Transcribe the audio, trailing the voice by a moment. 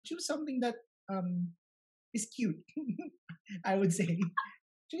choose something that is cute. I would say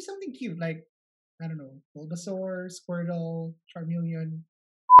choose something cute like I don't know, Bulbasaur, Squirtle, Charmeleon.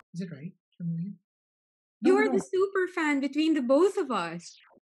 Is it right? Charmeleon? No, You no, are the no. super fan between the both of us.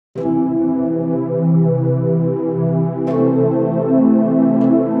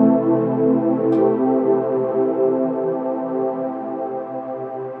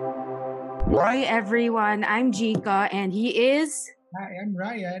 Hi everyone, I'm Jika and he is, Hi, I'm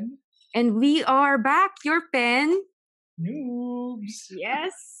Ryan. and we are back. Your pen. Noobs.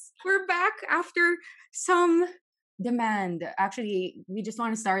 Yes, we're back after some demand. Actually, we just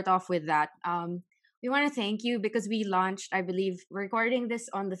want to start off with that. We want to thank you because we launched, I believe, we're recording this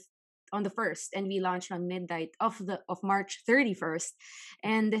on the first, and we launched on midnight of March 31st.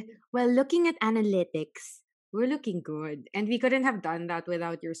 And well, looking at analytics, we're looking good, and we couldn't have done that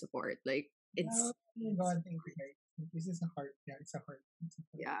without your support. Like Oh it's my God, thank you guys. This is a heart. Yeah, it's a heart. It's a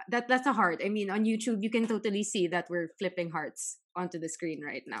heart. yeah, that's a heart. I mean, on YouTube you can totally see that we're flipping hearts onto the screen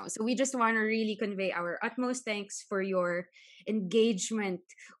right now. So we just want to really convey our utmost thanks for your engagement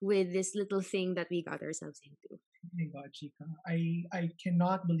with this little thing that we got ourselves into. Oh my God, Chica. I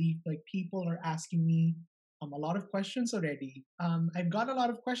cannot believe like people are asking me a lot of questions already. I've got a lot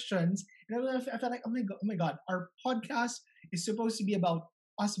of questions, and I felt like oh my God, our podcast is supposed to be about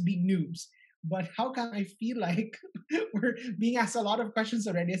us being noobs. But how come I feel like we're being asked a lot of questions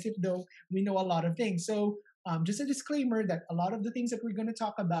already, as if though we know a lot of things? So just a disclaimer that a lot of the things that we're going to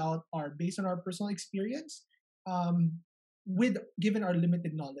talk about are based on our personal experience, um, with given our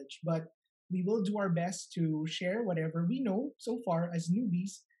limited knowledge. But we will do our best to share whatever we know so far as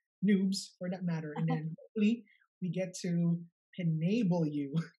noobs for that matter, and then hopefully we get to enable you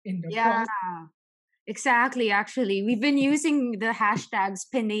in the Yeah, process. exactly. Actually, we've been using the hashtags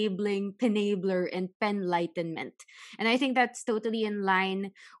penabling, penabler, and penlightenment. And I think that's totally in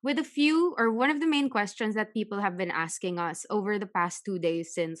line with a few or one of the main questions that people have been asking us over the past 2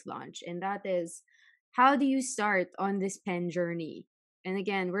 days since launch. And that is, how do you start on this pen journey? And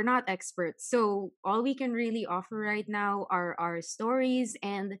again, we're not experts. So all we can really offer right now are our stories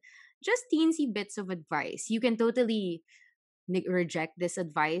and just teensy bits of advice. You can totally reject this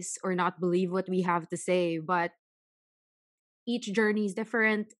advice or not believe what we have to say, but each journey is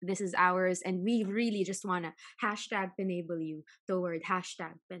different. This is ours, and we really just want to hashtag enable you toward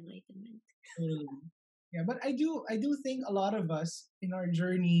hashtag enlightenment. Totally. Yeah, but I do think a lot of us in our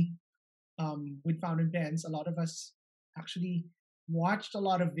journey with fountain pens, a lot of us actually watched a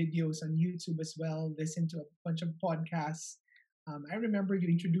lot of videos on YouTube as well, listened to a bunch of podcasts. I remember you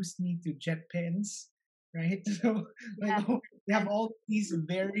introduced me to jet pens, right? So like Yeah. oh, they have all these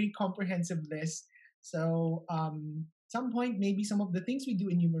very comprehensive lists. So some point maybe some of the things we do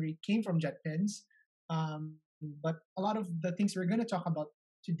enumerate came from jet pens, but a lot of the things we're going to talk about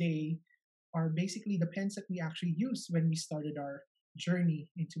today are basically the pens that we actually used when we started our journey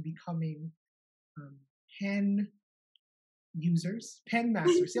into becoming um, pen pen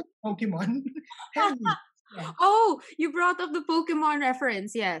masters, yeah, Pokemon, pen users. Yeah. Oh, you brought up the Pokemon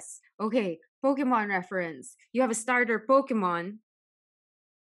reference. Yes. Okay. Pokemon reference. You have a starter Pokemon.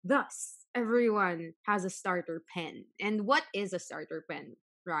 Thus, everyone has a starter pen. And what is a starter pen,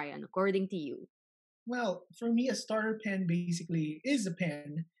 Ryan, according to you? Well, for me, a starter pen basically is a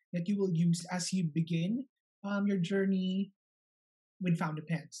pen that you will use as you begin your journey with fountain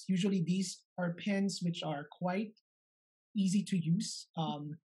pens. Usually, these are pens which are quite easy to use.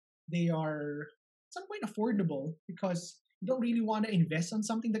 They are at some point affordable because you don't really want to invest on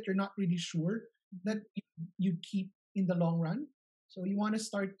something that you're not really sure that you keep in the long run. So you want to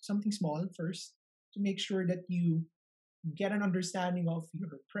start something small first to make sure that you get an understanding of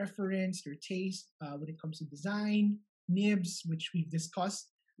your preference, your taste when it comes to design, nibs, which we've discussed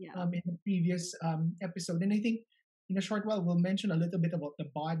Yeah. in the previous episode. And I think in a short while, we'll mention a little bit about the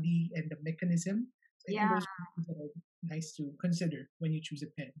body and the mechanism. So I think Yeah. those are things that are nice to consider when you choose a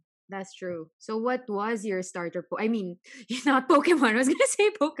pen. That's true. So, what was your starter? I mean, not Pokemon. I was gonna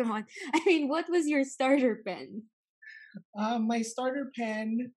say Pokemon. I mean, what was your starter pen? My starter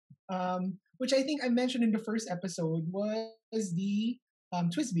pen, which I think I mentioned in the first episode, was the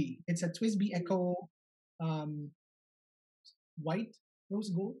Twisby. It's a Twisby Echo um, white rose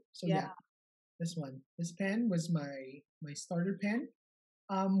gold. So Yeah. yeah, this one. This pen was my starter pen,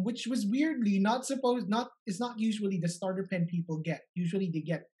 which was weirdly not it's not usually the starter pen people get. Usually they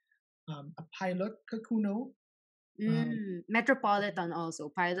get a pilot Kakuno, um, Metropolitan also.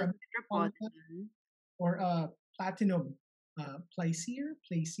 or Pilot a Metropolitan, Metropolitan. or a platinum Plaisir.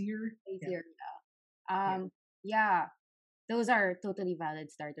 Yeah, Easier. yeah. Yeah, those are totally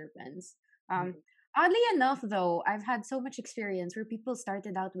valid starter pens. Mhm. Oddly enough, though, I've had so much experience where people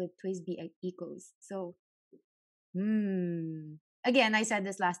started out with Twisby Ecos. So, again, I said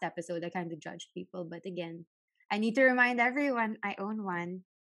this last episode, I kind of judge people, but again, I need to remind everyone I own one.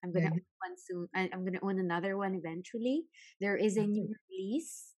 I'm Yeah, gonna own one soon. I'm gonna own another one eventually. There is a new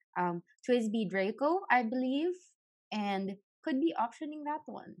release, Twisby Draco, I believe, and could be optioning that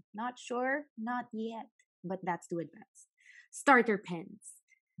one. Not sure, not yet, but that's too advanced. Starter pens.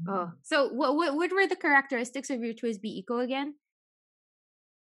 Oh, so what were the characteristics of your Twisby Eco again?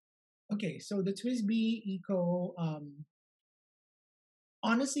 okay, so the Twisby Eco,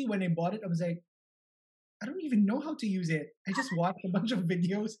 honestly, when I bought it, I was like, I don't even know how to use it. I just watched a bunch of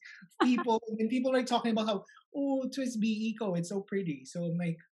videos of people, and people like talking about how, oh, Twisby Eco, it's so pretty. So I'm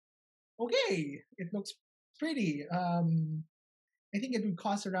like, okay, it looks pretty. I think it would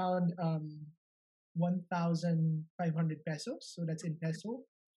cost around 1,500 pesos. So that's in peso.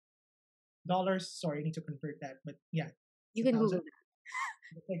 Dollars, sorry, I need to convert that. But yeah, You it's a can thousand, Google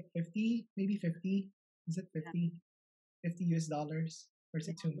it's like 50, maybe 50. Is it that. 50? 50 US dollars? Or is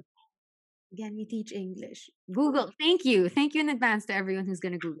Yeah. it too much? Again, we teach English. Google. Thank you. Thank you in advance to everyone who's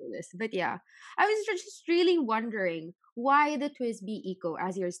going to Google this. But yeah, I was just really wondering why the Twisby Eco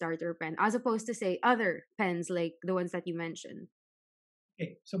as your starter pen, as opposed to, say, other pens like the ones that you mentioned.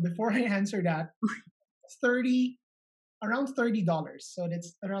 Okay, so before I answer that, 30 around $30. So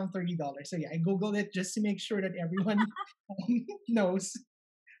that's around $30. So yeah, I googled it just to make sure that everyone knows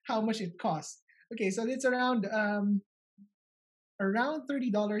how much it costs. Okay, so it's around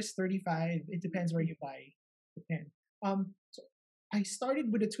 $30, 35. It depends where you buy the pen. So I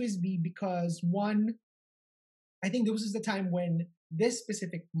started with a Twisby because one, I think this was the time when this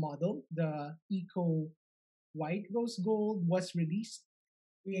specific model, the Eco White Rose Gold, was released,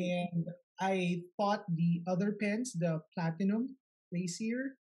 Mm. and I thought the other pens, the Platinum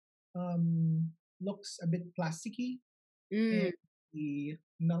Glacier, looks a bit plasticky, and Mm. the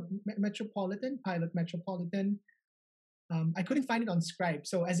Metropolitan Pilot Metropolitan, I couldn't find it on Scribe.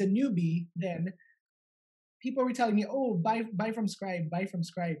 So as a newbie, then people were telling me, "Oh, buy from Scribe, buy from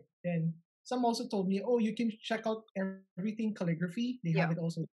Scribe." Then some also told me, "Oh, you can check out everything calligraphy. They have Yeah. it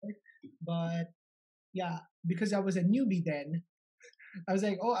also there." But yeah, because I was a newbie then, I was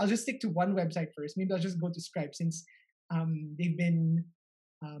like, "Oh, I'll just stick to one website first. Maybe I'll just go to Scribe since they've been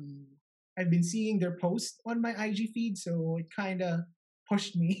um, I've been seeing their posts on my IG feed, so it kind of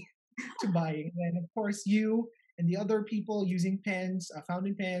pushed me to buying. And of course, you and the other people using pens,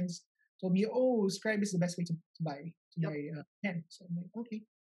 fountain pens, told me, "Oh, Scribe is the best way to Yep. buy pen." So I'm like, "Okay."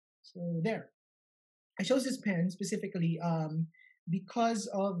 So there, I chose this pen specifically because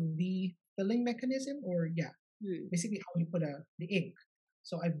of the filling mechanism, or yeah, Mm. basically how you put the ink.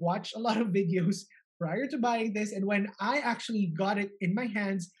 So I've watched a lot of videos prior to buying this, and when I actually got it in my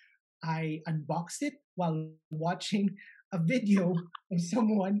hands, I unboxed it while watching a video of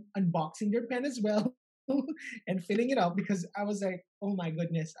someone unboxing their pen as well and filling it up because I was like, oh my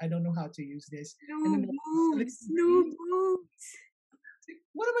goodness, I don't know how to use this. And then Noob the moves. silicone Noob grease, moves. like,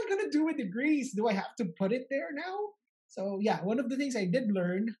 what am I gonna do with the grease? Do I have to put it there now? So yeah, one of the things I did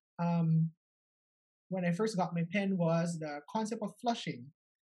learn when I first got my pen was the concept of flushing.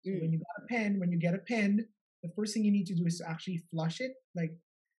 So Mm. when you get a pen, the first thing you need to do is to actually flush it, like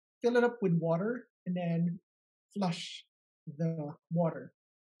fill it up with water and then flush the water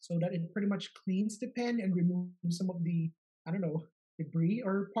so that it pretty much cleans the pen and removes some of the, I don't know, debris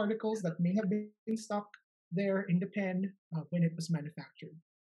or particles that may have been stuck there in the pen when it was manufactured.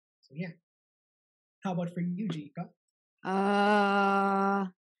 So yeah, how about for you, Jika? Uh,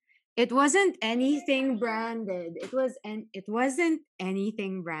 it wasn't anything branded. It wasn't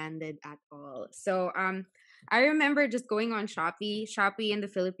anything branded at all. So I remember just going on Shopee. Shopee in the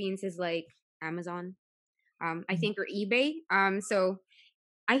Philippines is like Amazon. I think, or eBay. So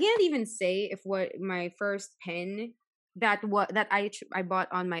I can't even say if what my first pen that I bought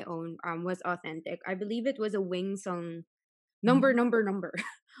on my own was authentic. I believe it was a Wing Sung number.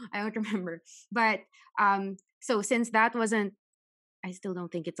 I don't remember. But so since that wasn't, I still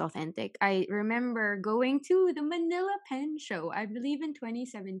don't think it's authentic. I remember going to the Manila Pen Show, I believe in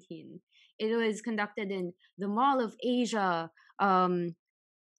 2017. It was conducted in the Mall of Asia.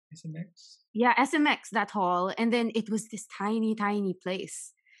 SMX? Yeah, SMX, that hall. And then it was this tiny, tiny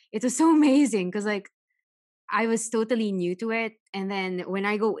place. It was so amazing because, like, I was totally new to it. And then when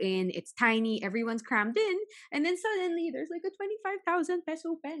I go in, it's tiny, everyone's crammed in. And then suddenly there's like a 25,000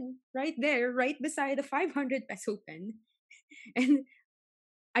 peso pen right there, right beside a 500 peso pen. And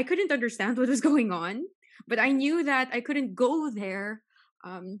I couldn't understand what was going on, but I knew that I couldn't go there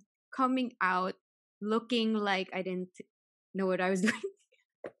coming out looking like I didn't know what I was doing.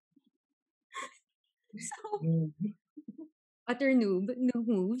 So No. utter noob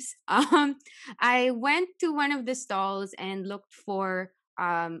moves. I went to one of the stalls and looked for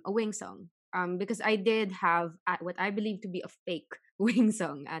a wing song. Because I did have what I believe to be a fake wing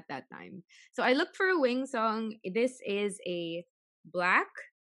song at that time. So I looked for a wing song. This is a black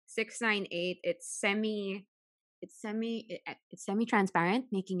 698. It's semi transparent,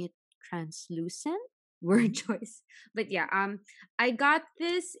 making it translucent. Word Mhm. choice. But yeah, I got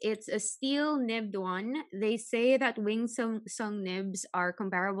this. It's a steel nibbed one. They say that wing sung nibs are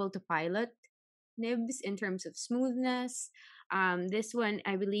comparable to pilot nibs in terms of smoothness. This one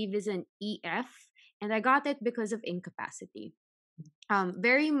I believe is an EF, and I got it because of ink capacity.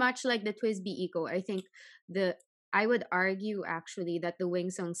 Very much like the Twisby Eco. I think the I would argue actually that the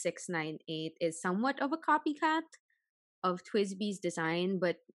Wingsong 698 is somewhat of a copycat of Twisby's design,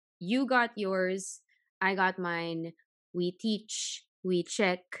 but you got yours, I got mine. We teach, we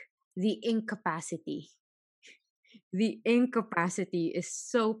check the incapacity. The incapacity is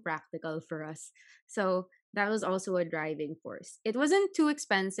so practical for us. So that was also a driving force. It wasn't too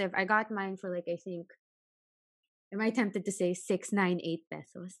expensive. I got mine for like I think am I tempted to say 698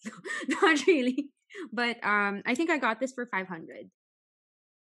 pesos? Not really. But I think I got this for 500.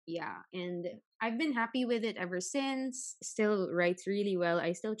 Yeah, and I've been happy with it ever since. Still writes really well.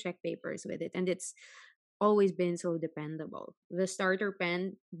 I still check papers with it, and it's always been so dependable. The starter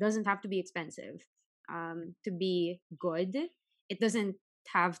pen doesn't have to be expensive to be good. It doesn't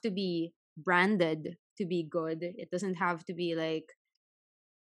have to be branded to be good. It doesn't have to be like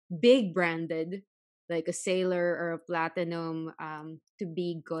big branded, like a Sailor or a Platinum, to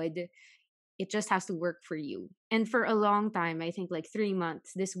be good. It just has to work for you. And for a long time, I think like 3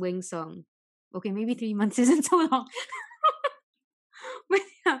 months, this wing song. Okay, maybe 3 months isn't so long. But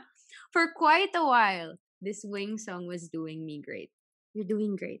yeah, for quite a while, this wing song was doing me great. You're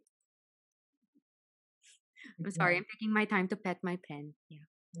doing great. I'm sorry, Yeah. I'm taking my time to pet my pen. Yeah.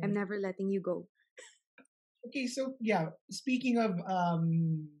 I'm Yeah. never letting you go. Okay, so yeah, speaking of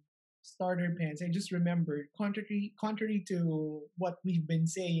starter pens, I just remembered, contrary to what we've been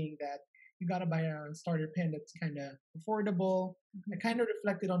saying, that you gotta buy a starter pen that's kind of affordable. I Mhm. kind of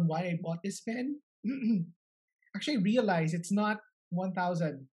reflected on why I bought this pen. Actually, realized it's not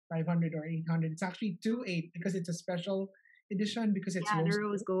 1,500 or 800. It's actually 2,800 because it's a special edition because it's Yeah, the rose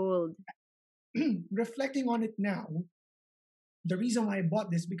rose gold. gold. Reflecting on it now, the reason why I bought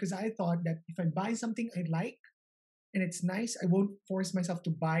this because I thought that if I buy something I like and it's nice, I won't force myself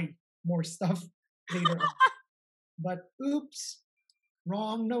to buy more stuff later on. But oops,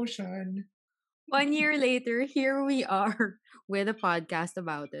 wrong notion. 1 year later, here we are with a podcast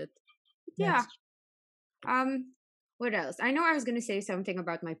about it. Yeah. That's Um, what else? I know I was gonna say something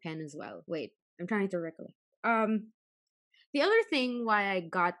about my pen as well. Wait, I'm trying to recollect. The other thing why I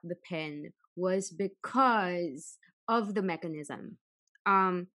got the pen was because of the mechanism.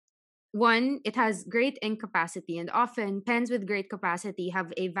 Um, One, it has great ink capacity, and often pens with great capacity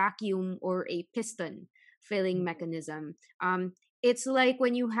have a vacuum or a piston filling mechanism. It's like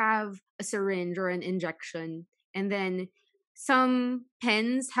when you have a syringe or an injection, and then some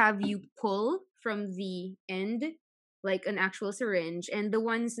pens have you pull from the end, like an actual syringe, and the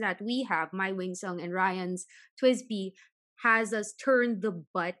ones that we have, my Wingsung and Ryan's Twisby, has us turn the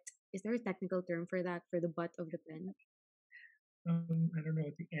butt. Is there a technical term for that? For the butt of the pen? I don't know,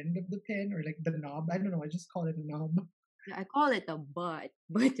 at the end of the pen or like the knob. I don't know. I just call it a knob. Yeah, I call it a butt.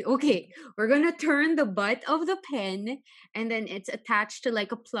 But okay, we're gonna turn the butt of the pen and then it's attached to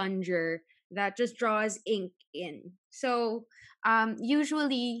like a plunger that just draws ink in. So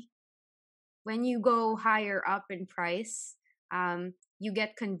usually when you go higher up in price, you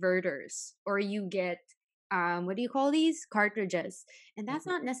get converters or you get what do you call these? Cartridges. And that's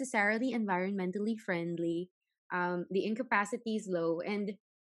not necessarily environmentally friendly. The ink capacity is low and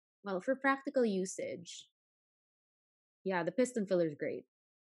well for practical usage. Yeah, the piston filler is great.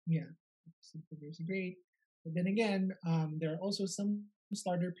 Yeah, there's great. But then again, there are also some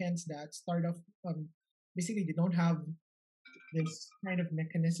starter pens that start off. Basically, they don't have this kind of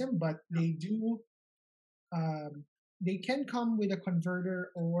mechanism, but they do. Um, they can come with a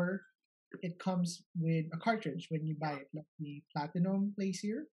converter, or it comes with a cartridge when you buy it, like the Platinum place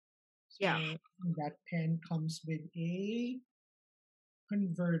here. Yeah. So that pen comes with a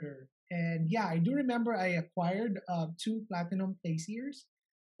converter. And yeah, I do remember I acquired two Platinum place years.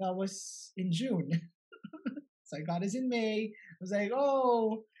 That was in June. So I got this in May. I was like,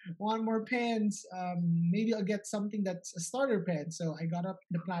 oh, want more pens. Maybe I'll get something that's a starter pen. So I got up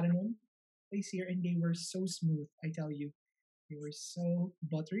the Platinum place here, and they were so smooth. I tell you, they were so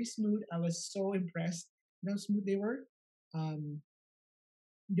buttery smooth. I was so impressed with how smooth they were. Um,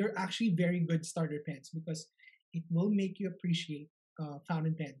 they're actually very good starter pens because it will make you appreciate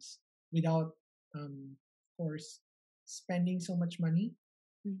fountain pens without, of course, spending so much money.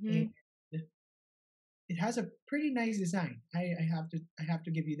 And Mm-hmm. it has a pretty nice design. I have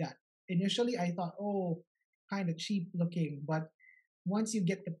to give you that. Initially, I thought, oh, kind of cheap looking, but once you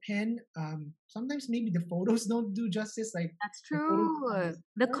get the pen, sometimes maybe the photos don't do justice. Like That's the photos on true. this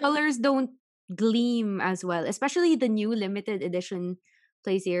The colors don't gleam as well, especially the new limited edition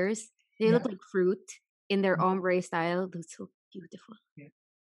plaisirs. They look yeah, like fruit in their ombre style. They're so beautiful. yeah. So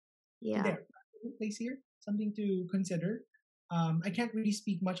Yeah. there, place here, something to consider. I can't really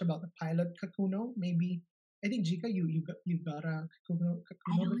speak much about the pilot Kakuno. Maybe I think Jika, you got a I Kakuno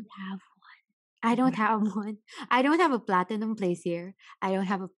don't before. have I don't have one. I don't have a platinum plaisir. I don't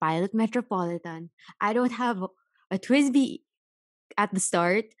have a pilot metropolitan. I don't have a Twisby at the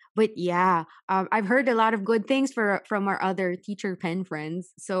start. But yeah, I've heard a lot of good things from our other teacher pen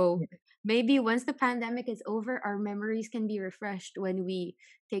friends. So Yeah, maybe once the pandemic is over, our memories can be refreshed when we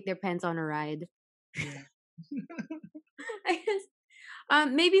take their pens on a ride. yeah. I guess.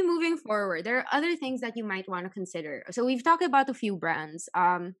 Maybe moving forward, there are other things that you might want to consider. So we've talked about a few brands.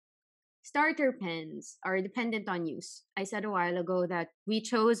 Starter pens are dependent on use. I said a while ago that we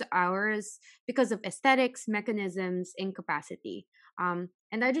chose ours because of aesthetics, mechanisms, and capacity. And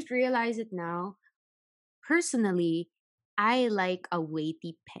I just realized it now. Personally, I like a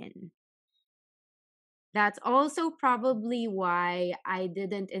weighty pen. That's also probably why I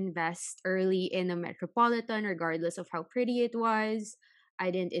didn't invest early in a Metropolitan, regardless of how pretty it was. I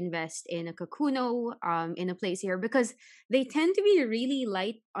didn't invest in a Kakuno, in a place here, because they tend to be really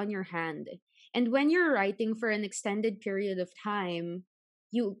light on your hand. And when you're writing for an extended period of time,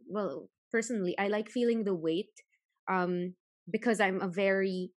 well, personally, I like feeling the weight, um, because I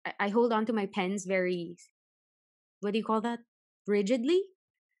hold on to my pens very, what do you call that? Rigidly,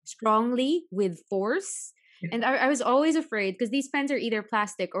 strongly, with force. And I was always afraid because these pens are either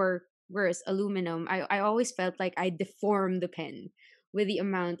plastic or worse, aluminum. I always felt like I deformed the pen with the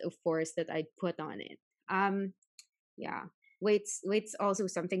amount of force that I'd put on it. Yeah. Weight's also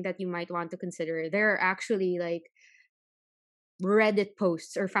something that you might want to consider. There are actually like Reddit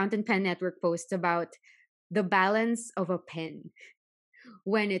posts or Fountain Pen Network posts about the balance of a pen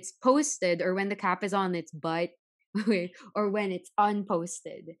when it's posted or when the cap is on its butt or when it's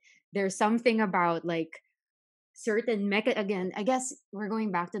unposted. There's something about like certain again, I guess we're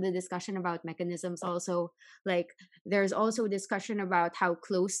going back to the discussion about mechanisms also. Like there's also discussion about how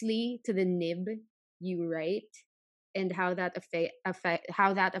closely to the nib you write and how that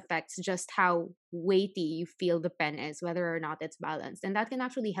affects just how weighty you feel the pen is, whether or not it's balanced. And that can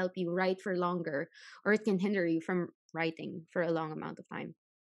actually help you write for longer, or it can hinder you from writing for a long amount of time.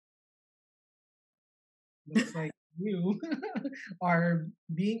 Looks like you are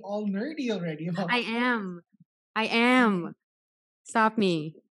being all nerdy already I about. am. I am. Stop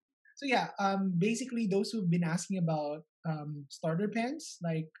me. So yeah, basically those who've been asking about starter pens,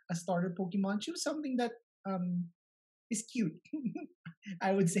 like a starter Pokemon, choose something that um is cute.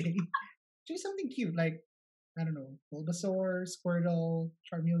 I would say choose something cute, like I don't know, Bulbasaur, Squirtle,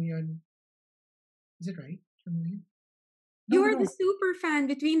 Charmeleon. Is it right? Charmeleon? No, no, You're the no, super fan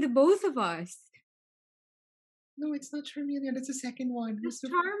between the both of us. no. It's not Charmeleon. It's the second one. Who's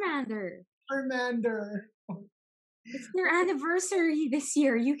That's the Charmander. Charmander? It's their anniversary this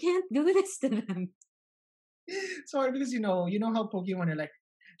year. You can't do this to them. Sorry, because you know how Pokemon are like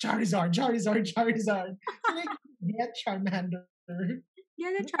Charizard, Charizard, Charizard. So like get Charmander.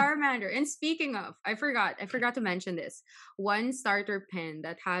 Yeah, the Charmander. And speaking of, I forgot to mention this. One starter pen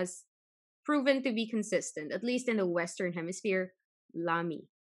that has proven to be consistent, at least in the Western Hemisphere, Lamy.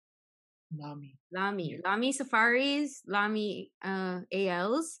 Nami. Lamy. Yeah. Lamy Safaris, Lamy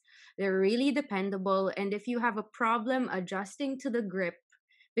ALs, they're really dependable. And if you have a problem adjusting to the grip,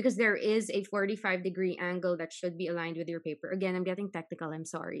 because there is a 45-degree angle that should be aligned with your paper. Again, I'm getting technical, I'm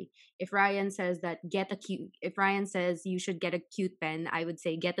sorry. If Ryan says you should get a cute pen, I would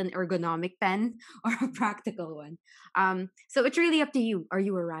say get an ergonomic pen or a practical one. So it's really up to you. Are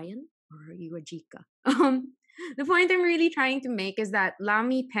you a Ryan or are you a Jika? The point I'm really trying to make is that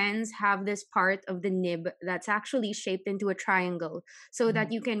Lamy pens have this part of the nib that's actually shaped into a triangle so Mhm.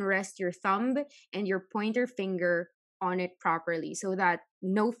 that you can rest your thumb and your pointer finger on it properly so that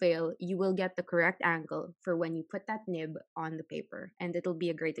no fail, you will get the correct angle for when you put that nib on the paper and it'll be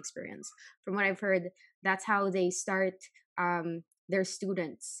a great experience. From what I've heard, that's how they start their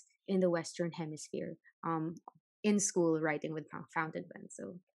students in the Western Hemisphere um, in school writing with fountain pens.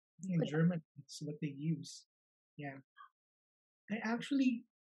 So In German, it's what they use. Yeah. I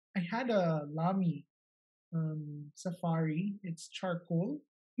had a Lamy Safari. It's charcoal.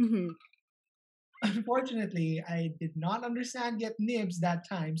 Mm-hmm. Unfortunately, I did not understand yet nibs that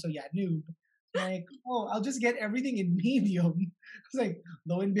time. So yeah, noob. Like, oh, I'll just get everything in medium. It's like,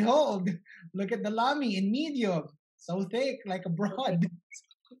 lo and behold, look at the lami in medium. So thick, like a Okay. broad.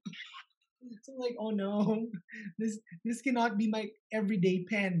 So like, oh no, this cannot be my everyday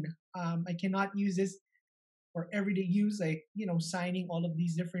pen. I cannot use this for everyday use, like signing all of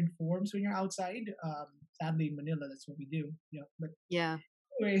these different forms when you're outside. Sadly, in Manila, that's what we do. But Yeah.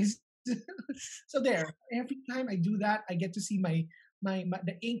 anyways, so there. Every time I do that, I get to see my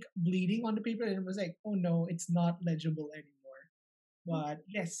the ink bleeding on the paper, and it was like, oh no, it's not legible anymore. But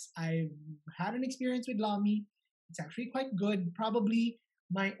yes, I've had an experience with Lamy. It's actually quite good. Probably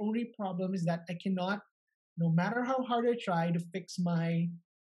my only problem is that I cannot, no matter how hard I try to fix my,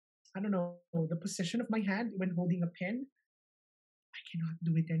 I don't know, the position of my hand when holding a pen, I cannot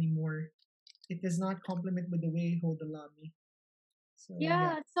do it anymore. It does not complement with the way I hold the Lamy. So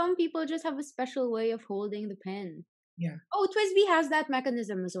yeah, Yeah, some people just have a special way of holding the pen. yeah, Oh, Twisby has that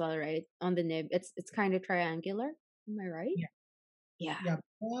mechanism as well, right? On the nib. It's kind of triangular. Am I right? yeah, Yeah. yeah.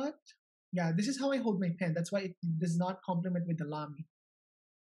 But yeah, this is how I hold my pen. That's why it does not complement with the Lamy.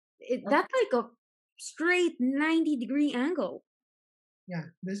 Or That's like a straight 90-degree angle. yeah,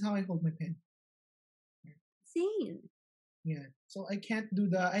 this is how I hold my pen. Insane. Yeah. So I can't do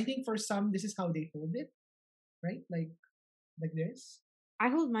the. I think for some, this is how they hold it, right? Like this. I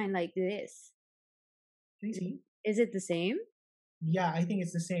hold mine like this. Can you Is see? is it the same? Yeah, I think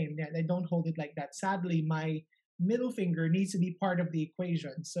it's the same. Yeah, I don't hold it like that. Sadly, my middle finger needs to be part of the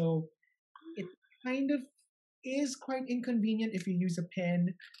equation. So it kind of is quite inconvenient if you use a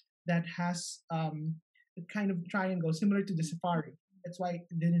pen that has a kind of triangle similar to the Safari. That's why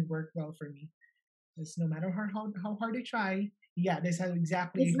it didn't work well for me. Because no matter how hard I try, yeah, this is how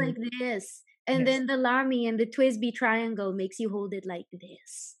exactly It's I like hold. this. And Yes, then the Lamy and the Twisby triangle makes you hold it like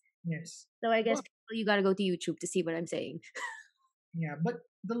this. yes. So I guess But people, you gotta go to YouTube to see what I'm saying. yeah, but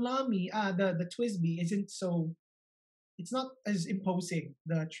the Lamy, the Twisby isn't so. It's not as imposing.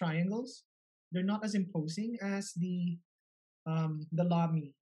 The triangles, they're not as imposing as the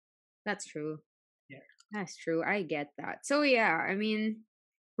Lamy. That's true. Yeah, That's true. I get that. So yeah, I mean,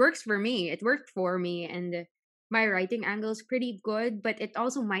 works for me. It worked for me, and my writing angle is pretty good, but it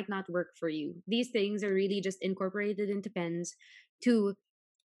also might not work for you. These things are really just incorporated into pens to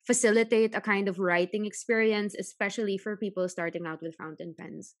facilitate a kind of writing experience, especially for people starting out with fountain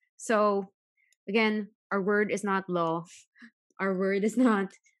pens. So again, our word is not law. Our word is not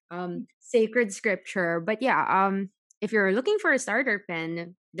sacred scripture. But yeah, if you're looking for a starter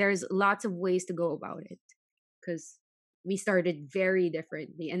pen, there's lots of ways to go about it because we started very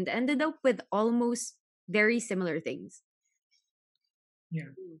differently and ended up with almost very similar things. yeah.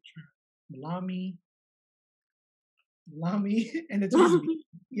 Sure. The Lamy, and the Twisby.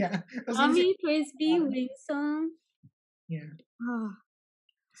 Yeah, I was gonna say. Mommy, Frisbee, wing song. Yeah. Oh,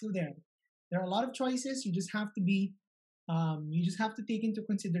 So there are a lot of choices. You just have to take into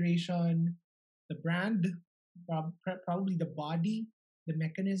consideration the brand, probably the body, the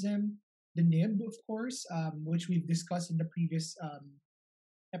mechanism, the nib, of course, which we've discussed in the previous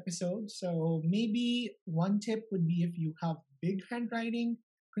episode. So maybe one tip would be if you have big handwriting,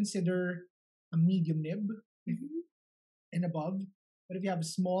 consider a medium nib if, mhm. and above. But if you have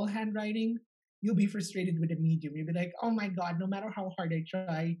small handwriting, you'll be frustrated with a medium. You'll be like, oh my god, no matter how hard I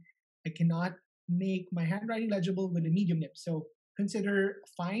try, I cannot make my handwriting legible with a medium nib. So consider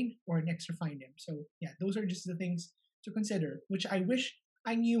fine or an extra fine nib. So yeah, those are just the things to consider, which I wish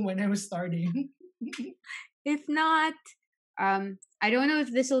I knew when I was starting. If not, I don't know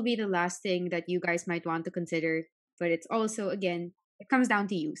if this will be the last thing that you guys might want to consider, but it's also, again, it comes down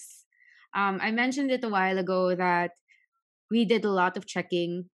to use. I mentioned it a while ago that we did a lot of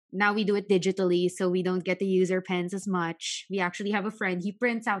checking. Now we do it digitally, so we don't get to use our pens as much. We actually have a friend, he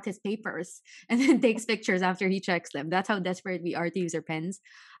prints out his papers and then takes pictures after he checks them. That's how desperate we are to use our pens.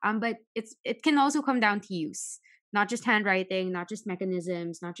 But it can also come down to use, not just handwriting, not just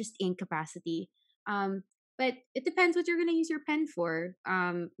mechanisms, not just ink capacity. Um, but it depends what you're going to use your pen for.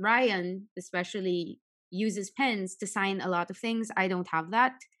 Ryan, especially, uses pens to sign a lot of things. I don't have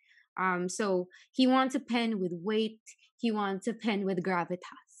that. So he wants a pen with weight, he wants a pen with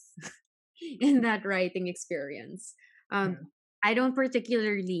gravitas in that writing experience. Um, Yeah, I don't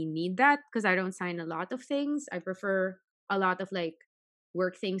particularly need that because I don't sign a lot of things. I prefer a lot of like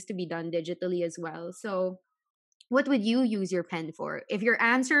work things to be done digitally as well. So, what would you use your pen for if you're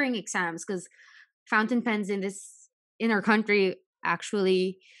answering exams? Because fountain pens in our country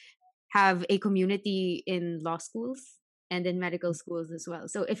actually have a community in law schools. and in medical schools as well.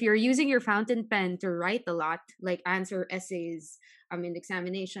 So if you're using your fountain pen to write a lot, like answer essays, in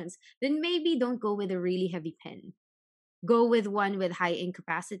examinations, then maybe don't go with a really heavy pen. Go with one with high ink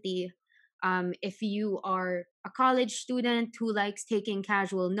capacity. If you are a college student who likes taking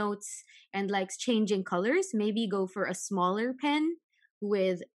casual notes and likes changing colors, maybe go for a smaller pen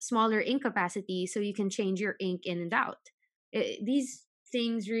with smaller ink capacity so you can change your ink in and out. These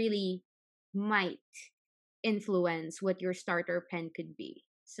things really might influence what your starter pen could be.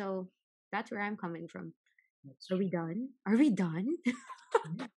 So that's where I'm coming from. That's Are we true. done? Are we done? Yeah,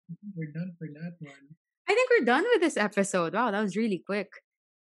 I think we're done for that one. I think we're done with this episode. Wow, that was really quick.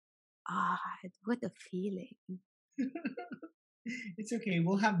 Ah, what a feeling. It's okay.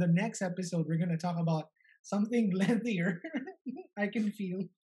 We'll have the next episode. We're gonna talk about something lengthier. I can feel.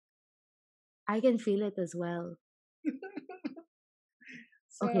 I can feel it as well.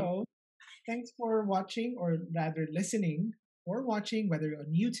 Okay. So, thanks for watching, or rather listening, or watching, whether you're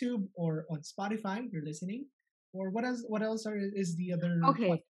on YouTube or on Spotify. You're listening, or what else? What else is the other Okay.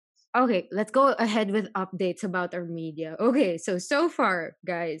 podcast? Okay, let's go ahead with updates about our media. Okay, so far,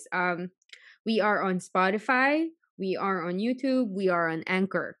 guys, we are on Spotify, we are on YouTube, we are on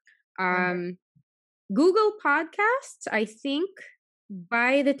Anchor. And Google Podcasts, I think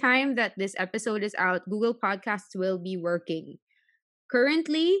by the time that this episode is out, Google Podcasts will be working.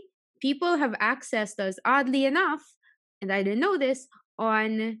 Currently, people have accessed us, oddly enough, and I didn't know this,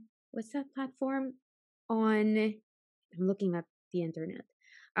 on what's that platform? On I'm looking at the internet.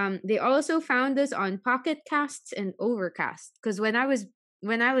 They also found us on Pocket Casts and Overcast. Because when I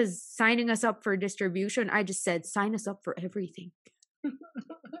was signing us up for distribution, I just said sign us up for everything.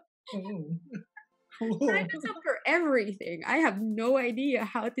 oh, Sign oh. us up for everything. I have no idea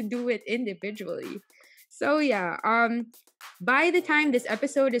how to do it individually. So yeah, by the time this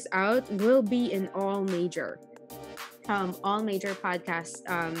episode is out, we'll be in all major podcast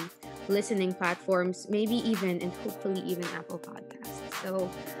listening platforms, maybe even and hopefully even Apple Podcasts. So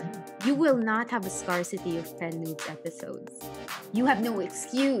you will not have a scarcity of Pen Noobs episodes. You have no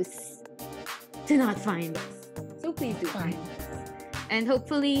excuse to not find us. So please do find us. And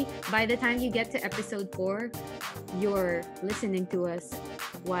hopefully by the time you get to episode 4, you're listening to us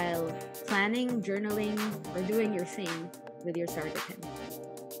while planning, journaling, or doing your thing with your starter pen.